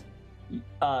believe Miss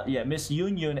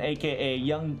Yun Yun, aka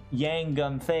Yang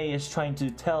Gunfei, is trying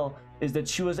to tell is that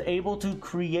she was able to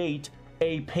create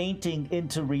a painting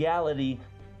into reality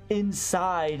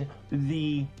inside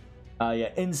the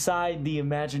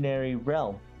imaginary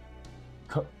realm.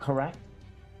 Correct?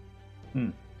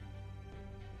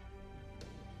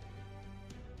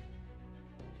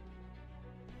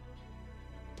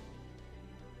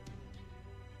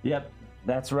 Yep,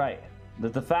 that's right.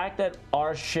 That the fact that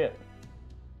our ship,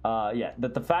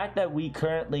 that the fact that we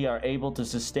currently are able to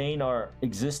sustain our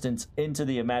existence into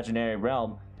the imaginary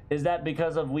realm is that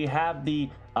because of we have the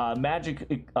magic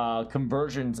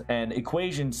conversions and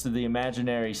equations to the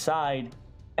imaginary side,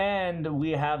 and we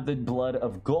have the blood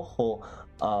of Goho,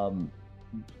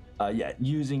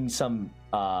 using some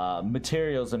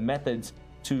materials and methods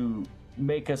to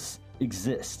make us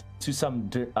exist to some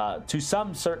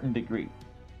certain degree.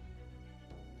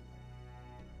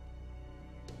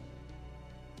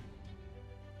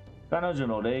 Kanojo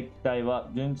no reiktai wa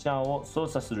Jun-chanを操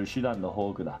作する手段の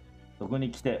宝具だ。そこ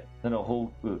に来て、その宝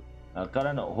具か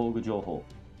らの宝具情報。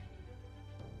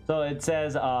So it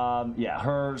says,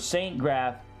 her Saint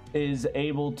Graph is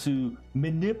able to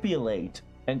manipulate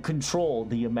and control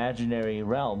the imaginary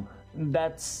realm.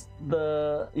 That's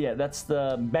the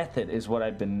method, is what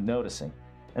I've been noticing.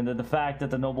 And the fact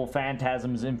that the Noble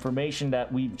Phantasm's information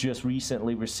that we've just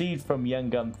recently received from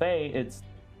Young Gunfei, it's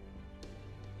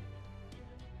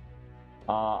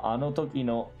あの時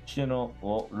のシの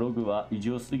ログは異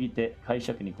常すぎて解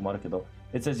釈に困るけど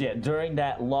It says, during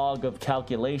that log of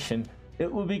calculation,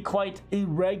 it would be quite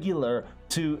irregular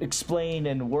to explain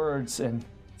in words, and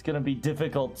it's going to be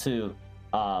difficult to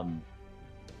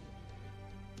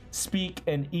speak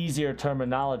in easier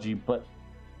terminology, but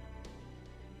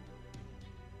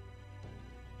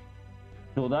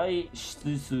巨大指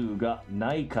数が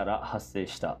ないから発生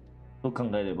したと考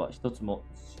えれば一つも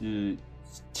辻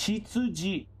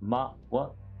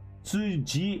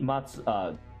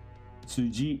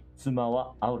褄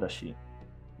は合うらしい。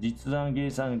実弾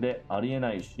計算でありえ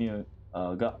ないシー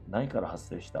ンがないから発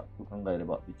生したと考えれ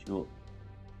ば一応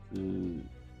辻褄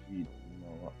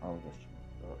は合うらしい。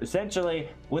Essentially,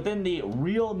 within the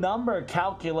real number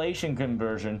calculation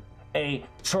conversion, a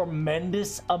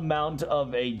tremendous amount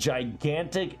of a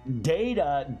gigantic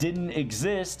data didn't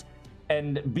exist,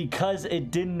 and because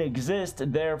it didn't exist,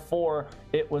 therefore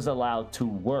it was allowed to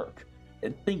work.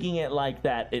 Thinking it like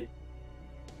that, it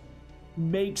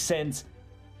makes sense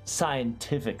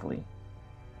scientifically.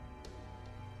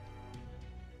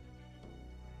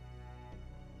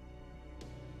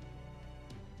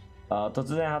 Uh,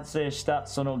 突然発生した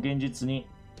その現実に、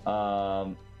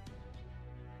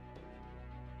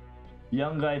ヤ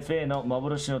ンガイフェイの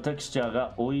幻のテクスチャー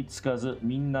が追いつかず、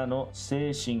みんなの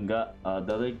精神が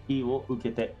打撃を受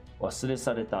けて忘れ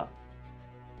された。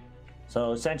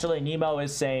So essentially, Nemo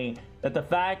is saying that the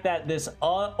fact that this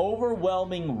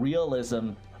overwhelming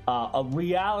realism, a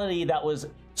reality that was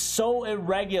so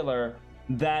irregular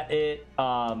that it,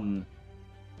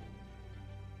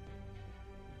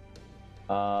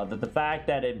 that the fact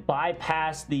that it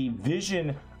bypassed the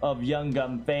vision of Young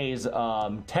Gunfei's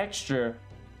texture,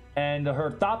 and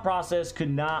her thought process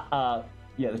could not,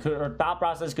 yeah, her thought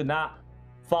process could not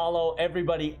follow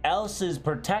everybody else's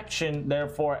protection.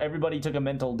 Therefore, everybody took a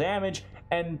mental damage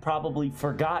and probably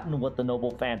forgotten what the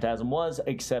Noble Phantasm was,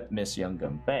 except Miss Young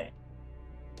Gunpei.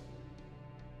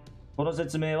 この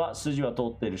説明は筋は通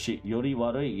っているし、より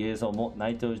悪い映像も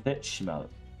内定してしまう。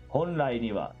本来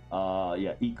には、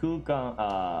異空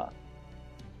間、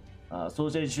創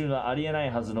生中のありえな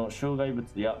いはずの障害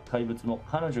物や怪物も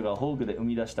彼女がホークで生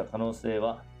み出した可能性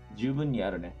は十分にあ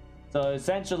るね。So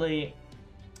essentially,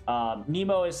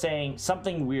 Nemo is saying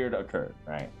something weird occurred,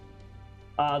 right?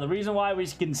 The reason why we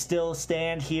can still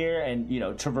stand here and, you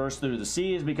know, traverse through the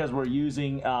sea is because we're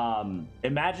using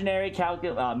imaginary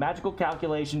magical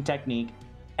calculation technique,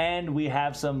 and we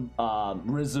have some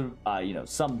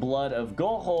some blood of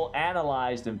Goho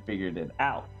analyzed and figured it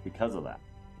out because of that.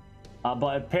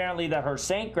 But apparently that her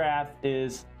Saint Graph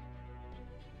is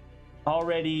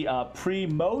already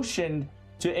pre-motioned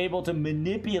to able to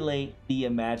manipulate the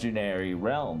imaginary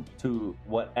realm to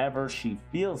whatever she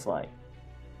feels like.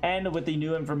 And with the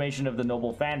new information of the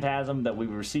Noble Phantasm that we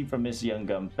received from Miss Young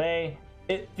Gunpei,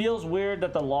 it feels weird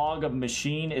that the log of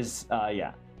machine is,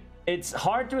 It's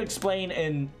hard to explain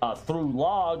in through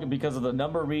log because of the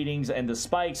number readings and the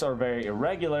spikes are very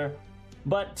irregular.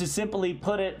 But to simply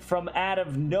put it, from out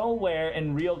of nowhere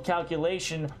in real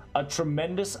calculation, a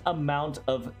tremendous amount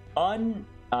of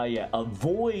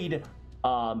void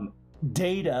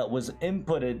data was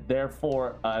inputted,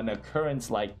 therefore an occurrence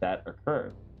like that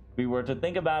occurred. If we were to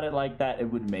think about it like that, it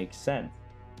would make sense.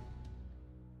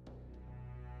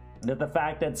 That the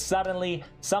fact that suddenly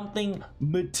something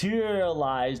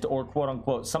materialized, or quote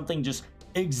unquote, something just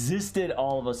existed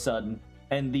all of a sudden,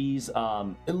 and these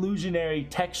illusionary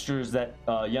textures that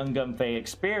Young Gunpei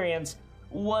experienced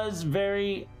was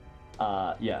very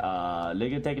レ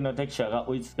ゲ的なテクチャが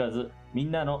追いつかず、み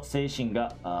んなの精神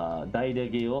が大レ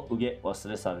ゲを受け忘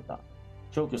れされた。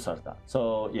消去された。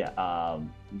So yeah,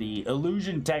 the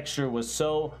illusion texture was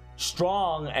so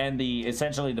strong, and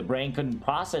essentially the brain couldn't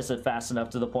process it fast enough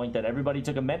to the point that everybody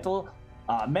took a mental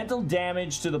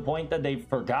damage to the point that they've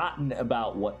forgotten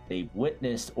about what they've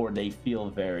witnessed, or they feel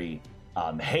very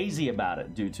hazy about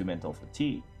it due to mental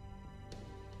fatigue.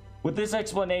 With this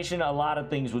explanation, a lot of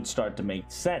things would start to make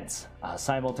sense.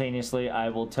 Simultaneously, I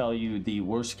will tell you the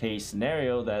worst case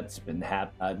scenario that's been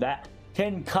that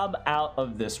can come out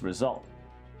of this result.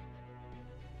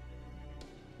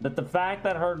 That the fact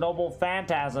that her Noble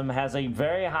Phantasm has a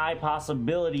very high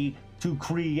possibility to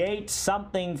create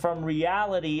something from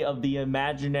reality of the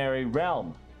imaginary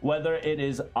realm, whether it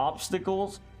is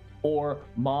obstacles or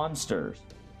monsters.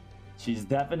 She's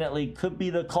definitely could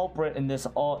be the culprit in this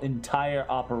entire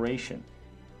operation.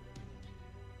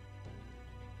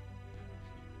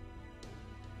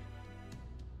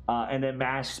 And then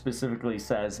Mash specifically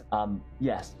says,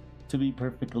 yes, to be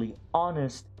perfectly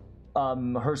honest,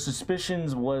 her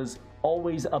suspicions was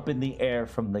always up in the air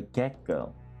from the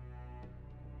get-go.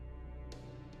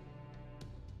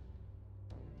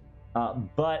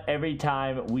 But every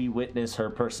time we witness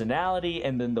her personality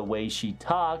and then the way she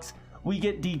talks, we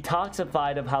get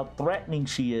detoxified of how threatening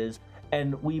she is,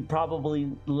 and we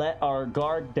probably let our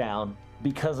guard down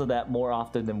because of that more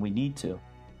often than we need to.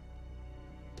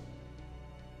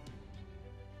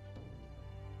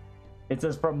 It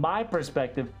says, from my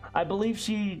perspective, I believe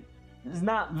she is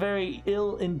not very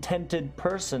ill-intended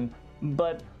person,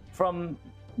 but from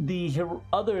the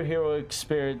other heroic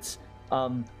spirits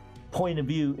point of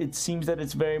view, it seems that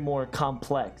it's very more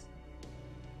complex.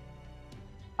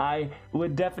 I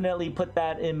would definitely put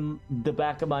that in the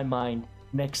back of my mind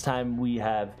next time we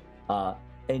have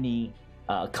any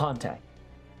contact.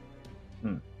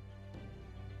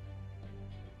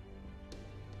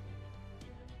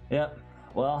 Yep.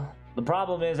 Well, the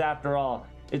problem is, after all,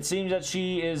 it seems that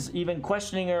she is even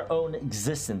questioning her own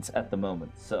existence at the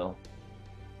moment, so...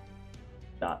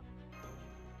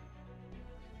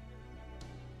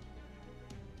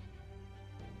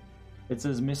 It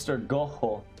says, Mr.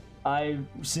 Goho, I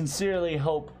sincerely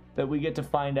hope that we get to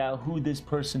find out who this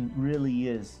person really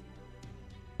is.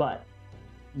 But,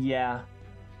 yeah.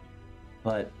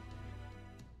 But...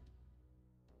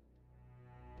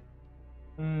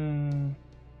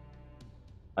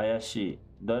怪しい。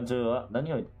男女は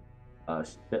何を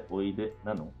しておいで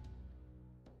なの？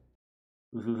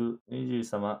うふふ、20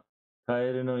様、カ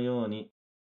エルのように、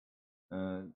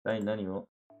何を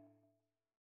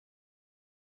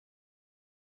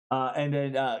and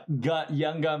then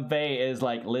Young Gunpei is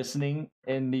like listening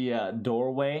in the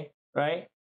doorway, right?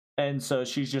 And so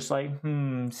she's just like,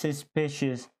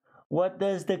 suspicious. What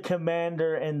does the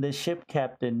commander and the ship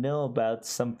captain know about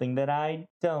something that I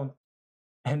don't?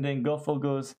 And then Gofo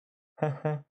goes,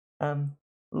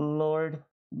 Lord,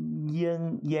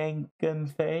 Yankanfei.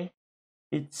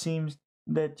 It seems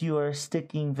that you are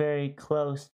sticking very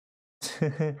close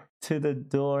to the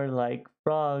door like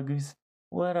frogs.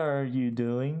 What are you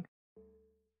doing?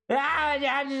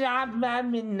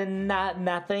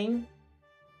 Nothing.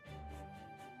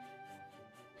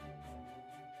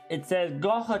 It says,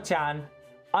 Goho-chan,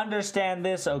 understand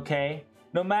this, okay?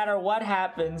 No matter what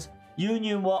happens,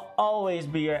 Union will always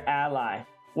be your ally.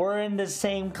 We're in the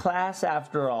same class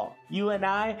after all. You and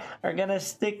I are gonna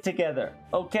stick together,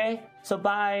 okay? So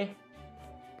bye.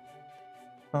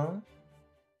 Huh?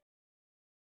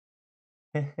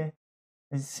 It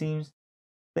seems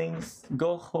things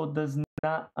Goho does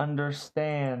not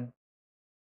understand.